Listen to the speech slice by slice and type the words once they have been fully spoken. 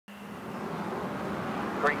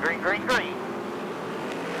Green, green, green, green.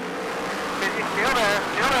 Still there,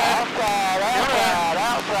 still there. Outside, outside,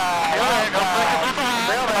 outside. Still there, don't push it from behind.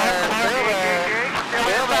 Still there, still there.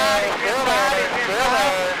 Still there, still there, still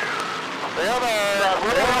there. Still there,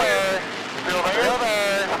 still there. Still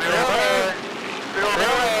there, still there. Still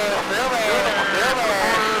there, still there, still there.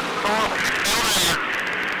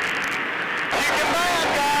 You can man,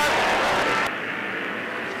 guys.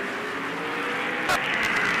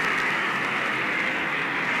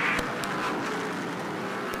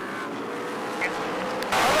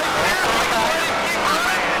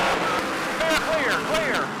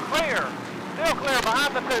 Still clear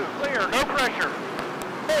behind the two. Clear, no pressure.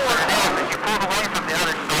 Forward. You pulled away from the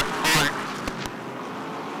other board.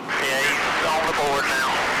 Yeah, he's on the board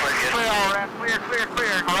now. Clear, all right. Clear, clear,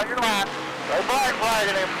 clear. Go on your line. Go black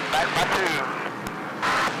flagging him. Back by two.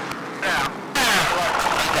 Now.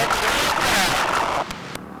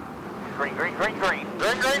 Green, green, green, green.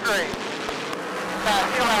 Green, green, green.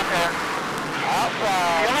 Still out there.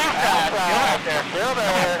 Outside. Still outside. Still out there. Still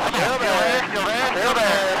there. Still there. Still there. Still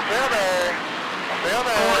there. Still there. Still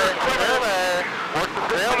there, still there,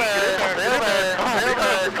 still there, still there, still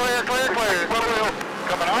there, clear, clear, clear.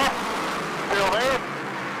 Coming off, still there.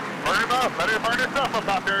 Burn him up, let him burn his stuff up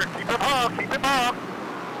out there. Keep him hung, keep him hung.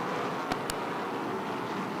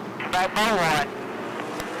 Back by one.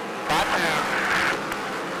 By two.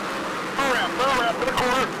 Throw around to the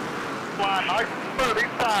corner. Fly nice and smooth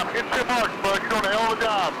each time. Hit your marks, bud. You're doing a hell of a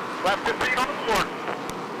job. Lap 15 on the board.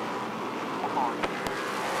 Come on.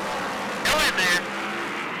 Go in there.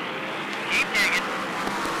 Keep digging.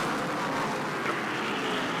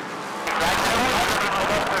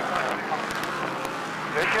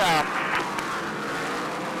 Good job.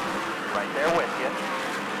 Right there with you.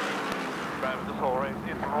 Driving this whole race.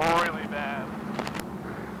 It's really bad.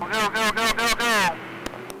 Go, go, go, go, go.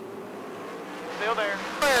 Still there.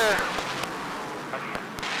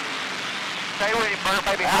 Stay with him, Burt,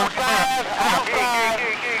 baby. Outside, outside.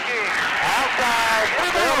 Outside.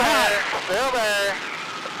 Still there. Still there.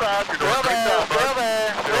 Still there, still there,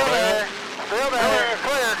 still there, still there,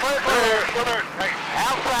 clear, clear, clear, still there, hey,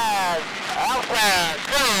 outside, outside,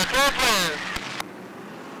 clear, clear, clear.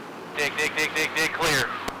 Dig, dig, dig, dig, dig, clear.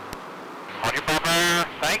 On your bumper,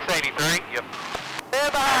 thanks 83, yep. Stand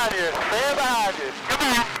behind you, stand behind you. Come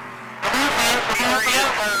on, come on, man, come on, man.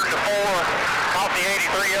 The 4, caught the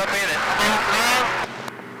 83 up in it.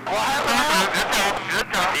 What happened? Good job, good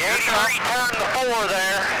job. The 83 turned the 4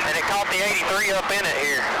 there, and it caught the 83 up in it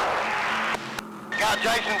here. Got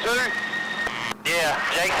Jason too? Yeah,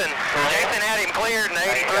 Jason had him cleared, and the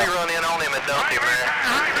 83 run in on him and dumped him there.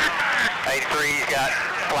 83's got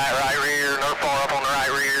flat right rear, no far up on the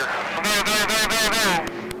right rear. Still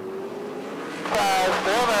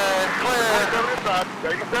there, clear.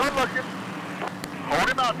 87 looking. Hold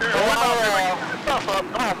him out there, hold him out there, get his stuff up,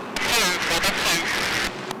 come on.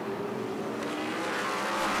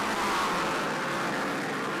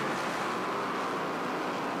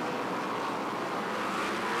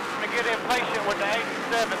 Get impatient with the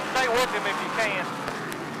 87. Stay with him if you can.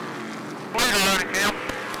 Clear to load it, Kim.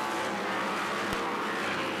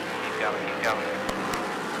 Keep going, keep going.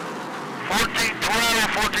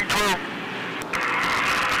 14-12, 14-12.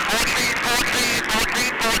 14-14,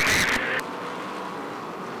 14-14.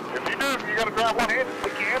 If you do, you gotta drive one hand and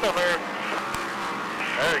stick your hand over there.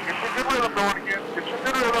 There, get some good rhythm going again. Get some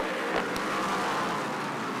good rhythm.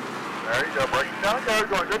 There you go, break it down and go. You're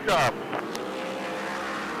doing a good job.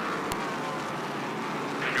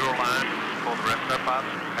 Line, pull the rest up on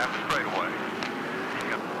half the straightaway.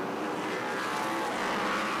 Yep.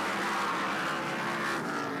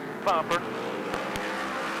 Bumper.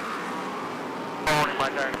 On him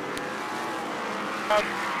right there.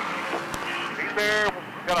 He's there.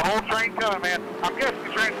 We've got a whole train coming, man. I'm guessing the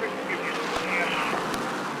train's fixing to give you some hands.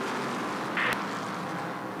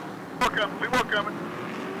 More coming, see more coming.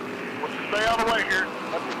 We'll just stay out of the way here.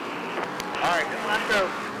 Alright, just let go.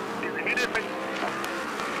 He didn't make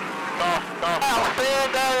stand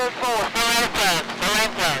down in 4, still outside, still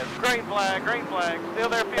outside. Green flag, still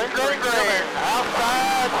there, 53, still there.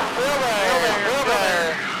 Outside, still there, still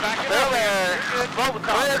there, still there.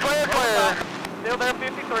 Clear, clear, clear. Still there,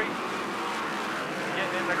 53.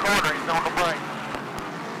 Getting in the corner, he's on the brake.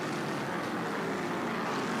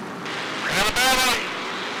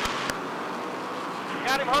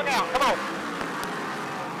 Got him hung out, come on.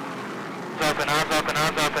 Eyes open, eyes open,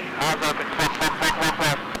 eyes open, eyes open.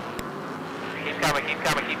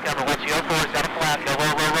 Keep coming. Watch the 04's got a flat. Go,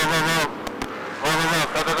 roll. Go.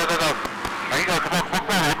 There you go. Come on. All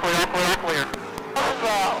clear.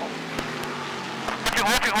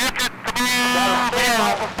 Watch it. Come on.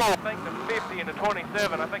 I think the 50 and a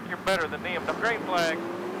 27. I think you're better than them. The green flag.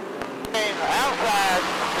 Outside.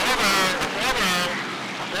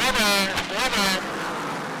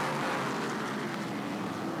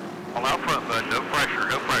 All out front, bud. No pressure,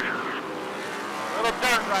 no pressure. Little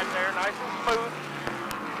dirt right there, nice and smooth.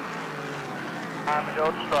 Time to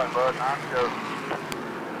go to start, bud. Time to go.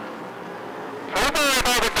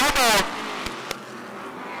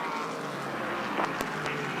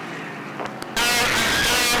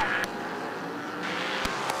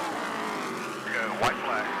 White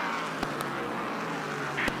flag.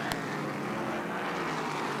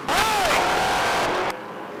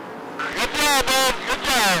 Good job, bud. Good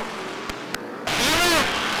job.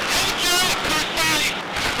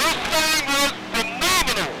 This thing was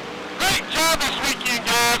phenomenal. Great job this weekend,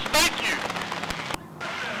 guys. Thank you.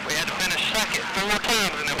 We had to finish second 4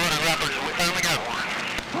 times in the water rubbers, and we finally got one.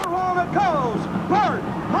 For home it goes, Burt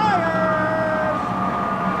Myers!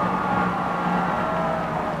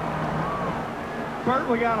 Burt,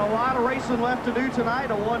 we got a lot of racing left to do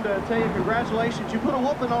tonight. I wanted to tell you congratulations. You put a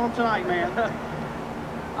whooping on them tonight, man.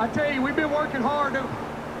 I tell you, we've been working hard.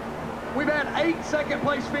 We've had 8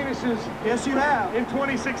 second-place finishes. Yes, you have. In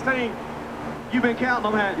 2016. You've been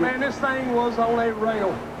counting them, haven't you? Man, this thing was on a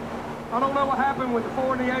rail. I don't know what happened with the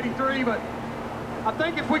 4 and the 83, but I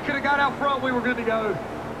think if we could have got out front, we were good to go.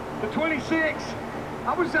 The 26,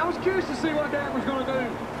 I was curious to see what Derek was going to do.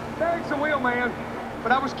 Derek's a wheel man,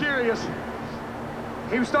 but I was curious.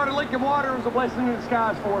 He started leaking water. It was a blessing in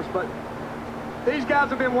disguise for us, but these guys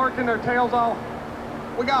have been working their tails off.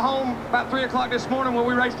 We got home about 3 o'clock this morning when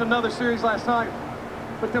we raced another series last night.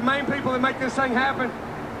 But the main people that make this thing happen,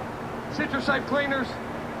 Citrus Safe Cleaners,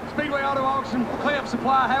 Speedway Auto Auction, Clamp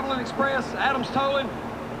Supply, Haviland Express, Adams Towing,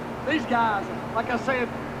 these guys, like I said,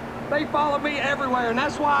 they follow me everywhere, and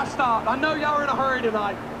that's why I stopped. I know y'all are in a hurry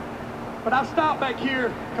tonight, but I stopped back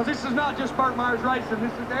here because this is not just Burt Myers Racing.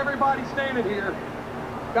 This is everybody standing here.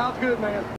 God's good, man.